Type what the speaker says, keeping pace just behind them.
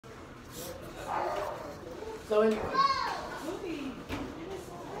So anyway,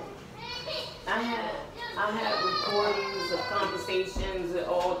 I had recordings of conversations,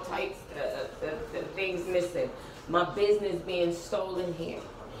 all types of things missing. My business being stolen here.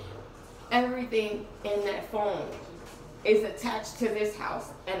 Everything in that phone is attached to this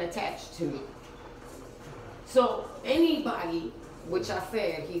house and attached to me. So anybody, which I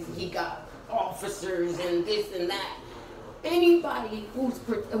said he got officers and this and that, anybody who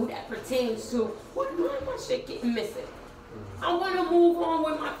that pertains to, why my shit getting missing? I want to move on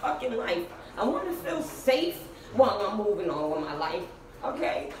with my fucking life. I want to feel safe while I'm moving on with my life.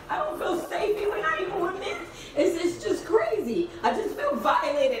 Okay? I don't feel safe even I ain't going in. It's just crazy. I just feel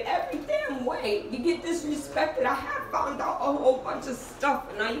violated every damn way. You get disrespected. I have found out a whole bunch of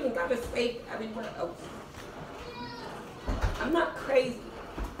stuff and I even got to say everywhere else. I'm not crazy.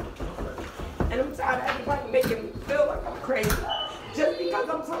 And I'm tired of everybody making me feel like I'm crazy. Just because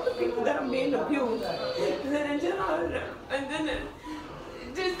I'm telling people that I'm being abused. And then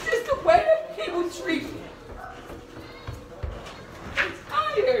just the way that people treat me. I'm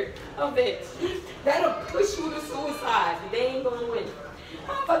tired of it. That'll push you to suicide. They ain't gonna win.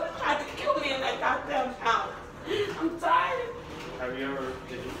 Motherfucker tried to kill me in that goddamn house. I'm tired. Did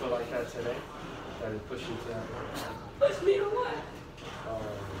you feel like that today? That it pushed you to that? Push me to what?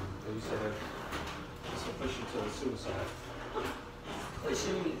 You said it pushed you to suicide.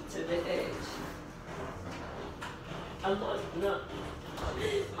 Pushing me to the edge. I'm no.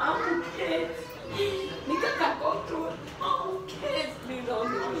 My own kids. Because I go through it. My own kids need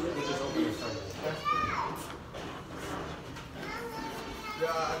on me.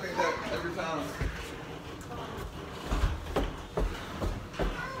 Yeah, I think that every time.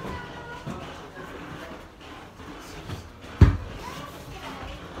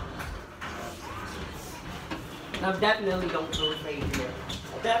 I definitely don't feel safe here.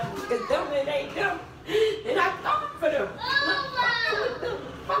 Definitely, because them, it ain't them. They're not coming for them. I'm fucking with them.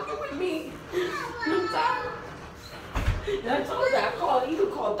 Fucking with me. I'm tired. And I told you, you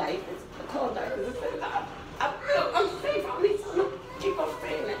can call diapers. I call diapers. I feel unsafe. I need to keep on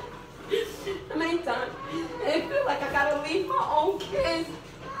saying that. How many times? And I feel like I gotta leave my own kids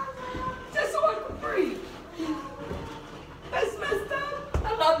just so I can breathe. That's messed up.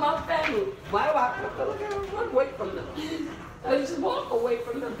 I love my family. Why do I feel like I gotta run away from them? I just walk away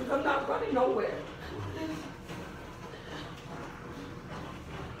from them because I'm not running nowhere.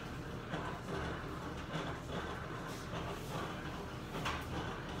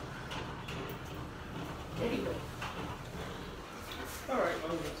 Anyway. All right,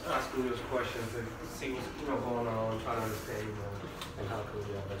 I'm just asking those questions to see what's going on, trying to understand, and how can we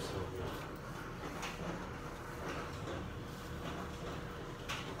best serve you.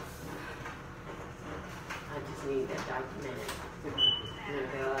 I just need that documented.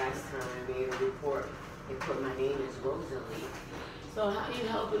 Remember the last time I made a report, they put my name as Rosalie. So how you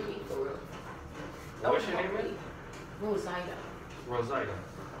helping me for real? What's your name? Rosida. Rosida.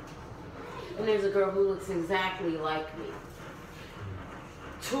 And there's a girl who looks exactly like me.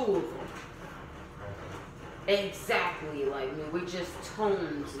 Two of them. Exactly like me. We're just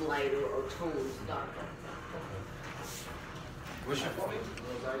tones lighter or tones darker. What's your full name?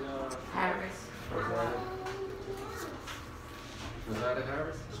 Rosida Harris. Rosida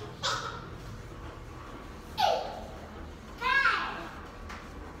Harris?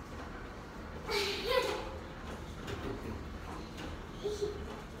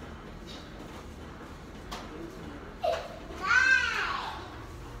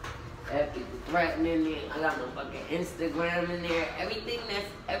 Threatening me. I got my fucking Instagram in there. Everything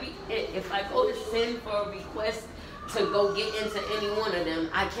if I go to send for a request to go get into any one of them,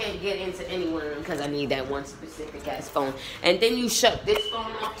 I can't get into any one of them because I need that one specific ass phone. And then you shut this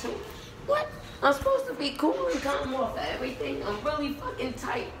phone off too. What? I'm supposed to be cool and calm off of everything. I'm really fucking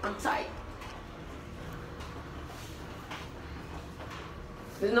tight. I'm tight.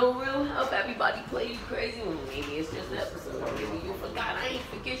 There's no real help. Everybody play you crazy. Well, maybe it's just an episode. Maybe you forgot. I ain't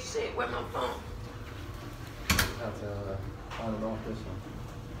forget shit. Where my phone? Have to on and off this one.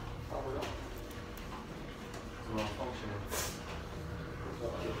 Oh, no. It's not functioning.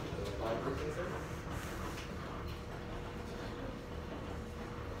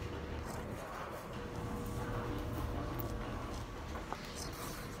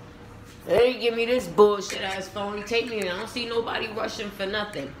 They give me this bullshit ass phone. He take me. I don't see nobody rushing for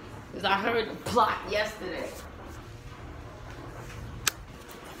nothing. Cause I heard the plot yesterday.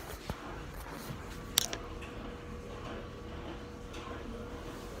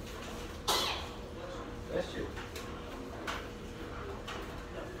 That's you.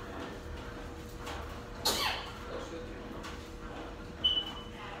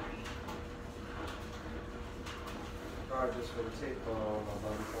 disregard just for the tape. My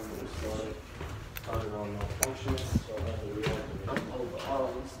body formula started. Started on functions, so I have to react. I'm over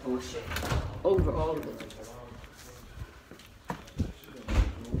all this bullshit. Over all of it.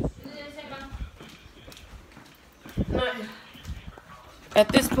 At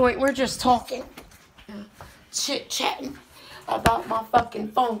this point, we're just talking, chit-chatting about my fucking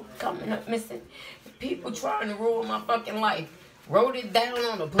phone coming up missing. People trying to ruin my fucking life. Wrote it down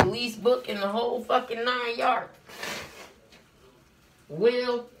on a police book in the whole fucking 9 yards.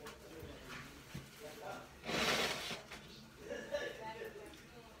 Will.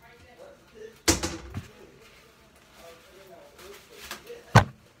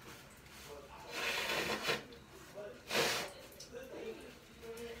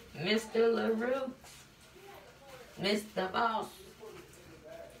 Mr. LaRue, Mr. Boss.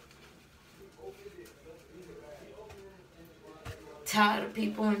 Tired of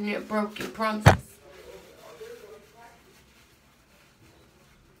people in their broken promises.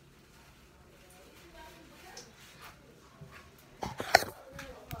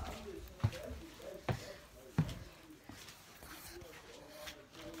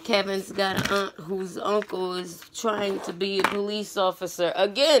 Kevin's got an aunt whose uncle is trying to be a police officer.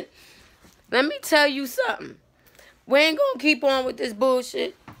 Again, let me tell you something. We ain't gonna keep on with this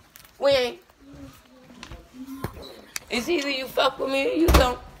bullshit. We ain't. It's either you fuck with me or you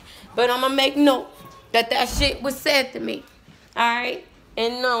don't. But I'm gonna make note that that shit was said to me. Alright?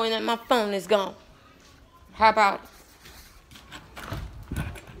 And knowing that my phone is gone. How about it?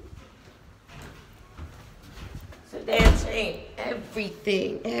 It's a damn shame.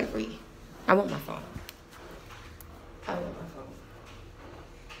 Everything. I want my phone. I want my phone.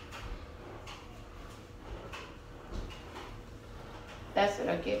 That's what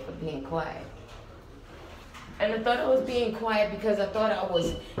I get for being quiet. And I thought I was being quiet because I thought I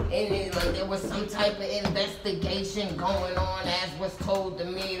was in it, like there was some type of investigation going on, as was told to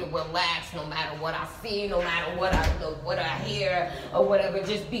me to relax no matter what I see, no matter what I hear or whatever.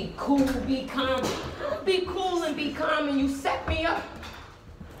 Just be cool, be calm. Be cool and be calm, and you set me up.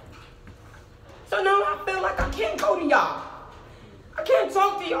 So now I feel like I can't go to y'all. I can't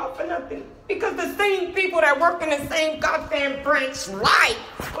talk to y'all for nothing. Because the same people that work in the same goddamn branch lied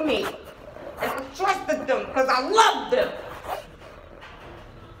for me. And I trusted them because I loved them.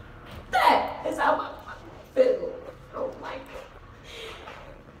 That is how I feel. I don't like it.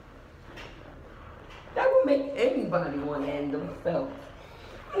 That would make anybody want to end themselves.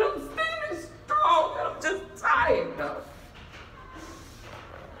 And I'm standing strong and I'm just tired though.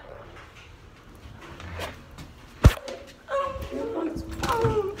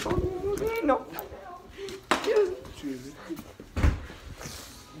 No.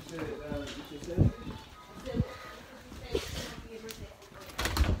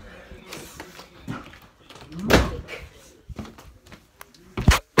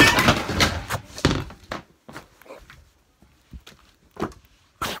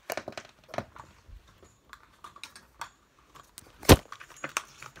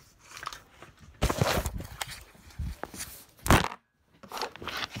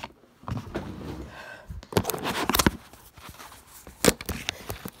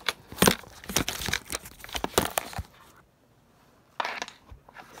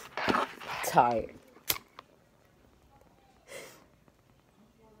 Tired.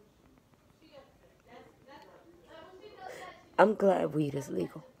 I'm glad weed is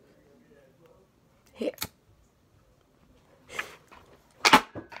legal. Here.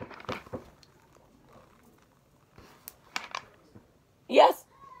 Yes.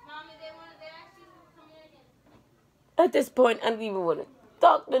 At this point, I don't even want to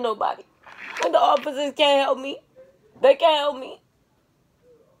talk to nobody. And the officers can't help me. They can't help me.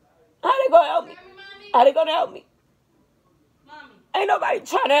 How they gonna help me? How they gonna help me? Ain't nobody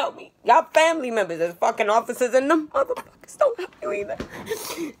trying to help me. Y'all family members as fucking officers and them motherfuckers don't help you either.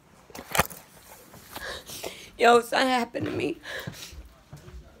 Yo, something happened to me.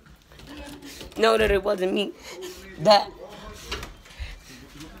 Know that it wasn't me. That.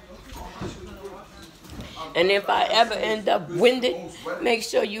 And if I ever end up winded, make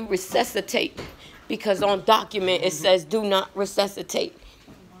sure you resuscitate. Because on document it says do not resuscitate.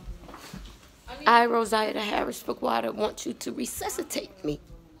 I, Rosiah Harris Fukwada, want you to resuscitate me.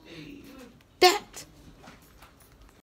 That